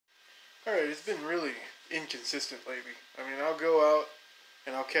Alright, it's been really inconsistent lately. I mean, I'll go out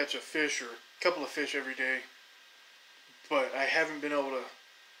and I'll catch a fish or a couple of fish every day, but I haven't been able to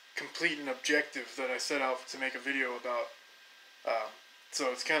complete an objective that I set out to make a video about.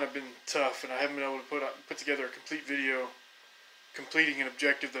 So it's kind of been tough, and I haven't been able to put together a complete video completing an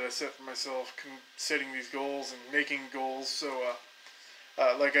objective that I set for myself, setting these goals and making goals. So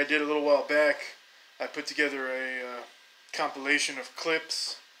like I did a little while back, I put together a compilation of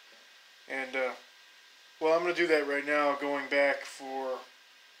clips, and well, I'm going to do that right now, going back for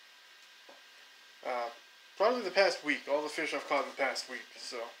probably the past week, all the fish I've caught in the past week.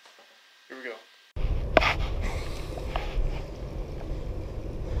 So here we go.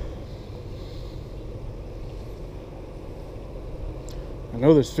 I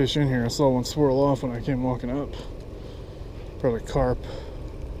know there's fish in here. I saw one swirl off when I came walking up. Probably carp,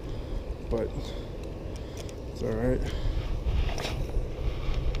 but it's alright.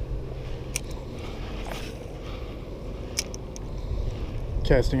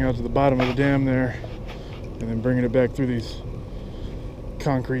 Casting out to the bottom of the dam there, and then bringing it back through these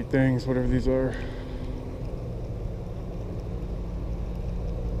concrete things, whatever these are.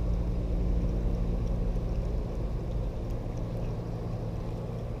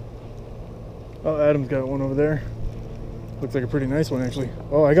 Oh, Adam's got one over there. Looks like a pretty nice one, actually.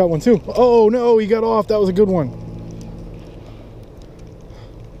 Oh, I got one too. Oh no, he got off. That was a good one.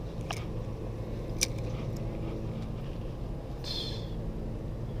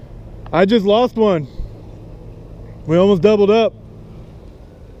 I just lost one. We almost doubled up.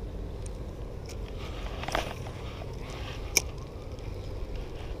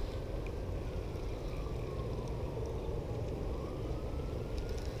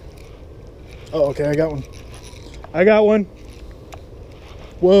 Oh, okay, I got one. I got one.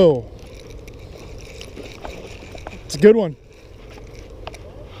 Whoa. It's a good one.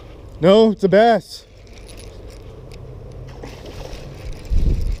 No, it's a bass.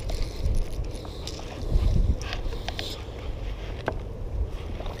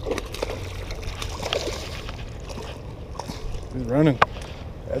 He's running.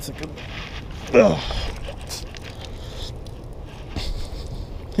 That's a good one.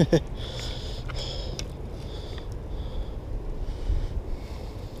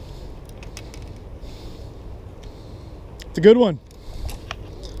 It's a good one.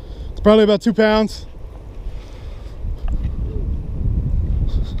 It's probably about 2 pounds.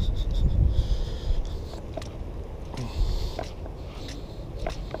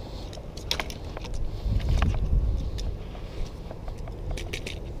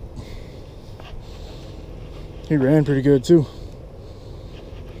 He ran pretty good too.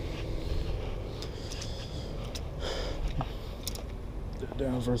 Put that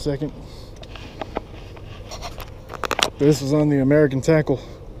down for a second. This was on the American Tackle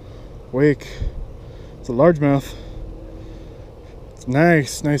wake. It's a largemouth. It's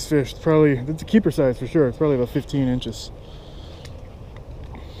nice, nice fish. It's a keeper size for sure. It's probably about 15 inches.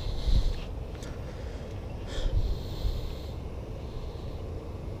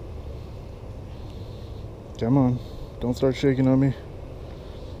 Come on, don't start shaking on me.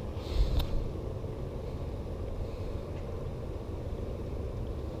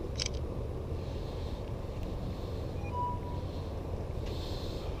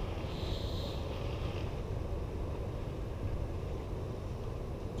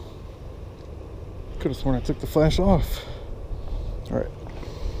 Could have sworn I took the flash off. All right,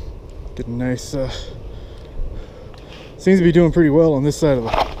 getting nice. Seems to be doing pretty well on this side of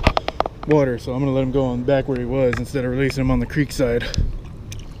the water, so I'm gonna let him go on back where he was instead of releasing him on the creek side.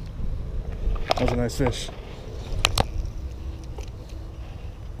 That was a nice fish.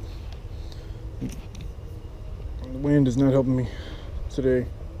 The wind is not helping me today.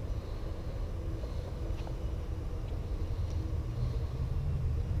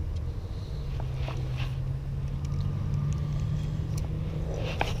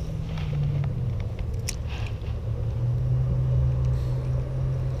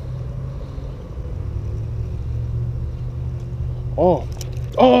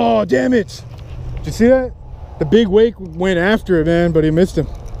 Oh, damn it. Did you see that? The big wake went after it, man, but he missed him.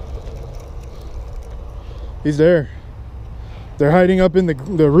 He's there. They're hiding up in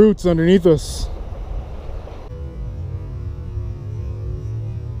the roots underneath us.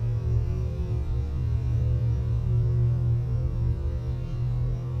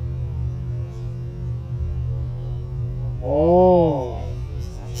 Oh.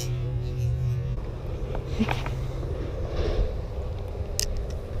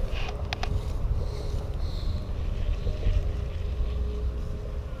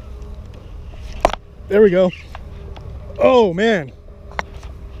 There we go. Oh man,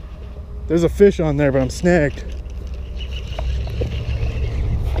 There's a fish on there, but I'm snagged.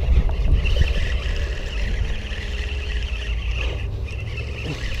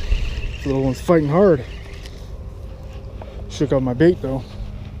 This little one's fighting hard. Shook out my bait though.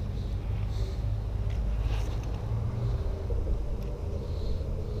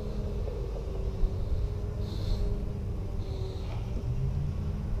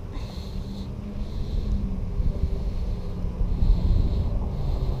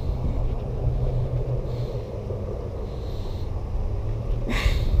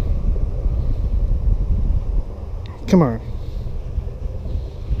 Come on.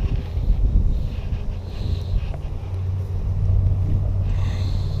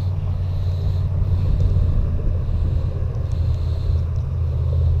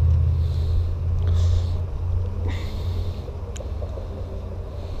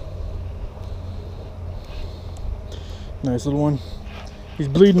 Nice little one. He's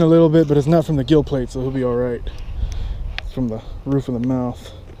bleeding a little bit, but it's not from the gill plate, so he'll be all right. It's from the roof of the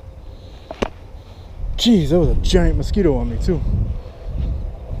mouth. Jeez, that was a giant mosquito on me too.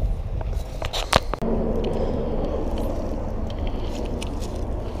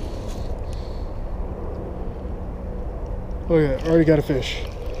 Oh yeah, already got a fish.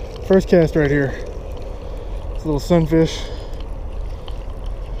 First cast right here. It's a little sunfish,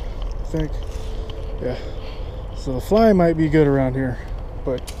 I think. Yeah. So the fly might be good around here,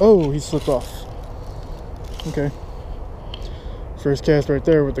 but oh, he slipped off. Okay. First cast right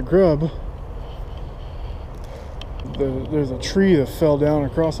there with the grub. There's a tree that fell down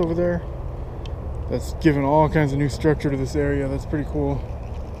across over there. That's given all kinds of new structure to this area. That's pretty cool.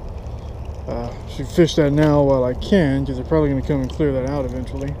 Should fish that now while I can, because they're probably going to come and clear that out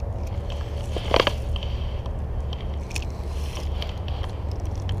eventually.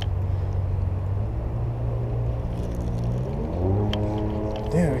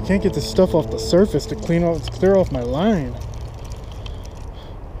 Damn, I can't get this stuff off the surface to clear off my line.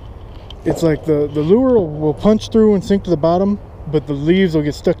 It's like the lure will punch through and sink to the bottom, but the leaves will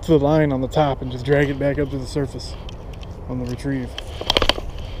get stuck to the line on the top and just drag it back up to the surface on the retrieve.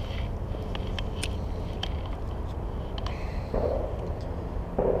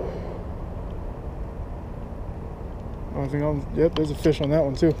 I think yep, there's a fish on that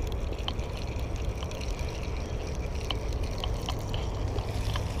one too.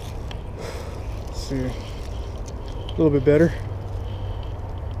 Let's see, a little bit better.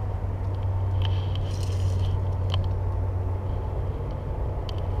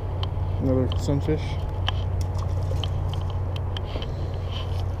 Another sunfish.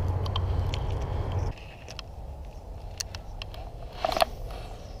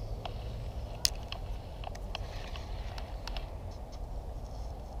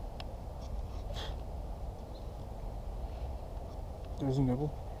 There's a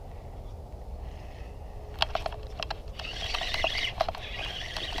nibble.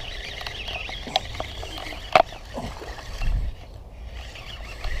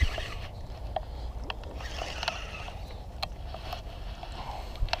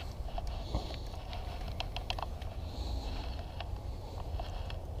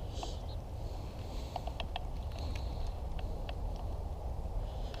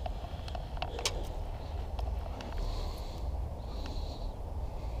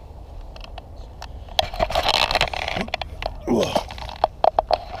 Whoa.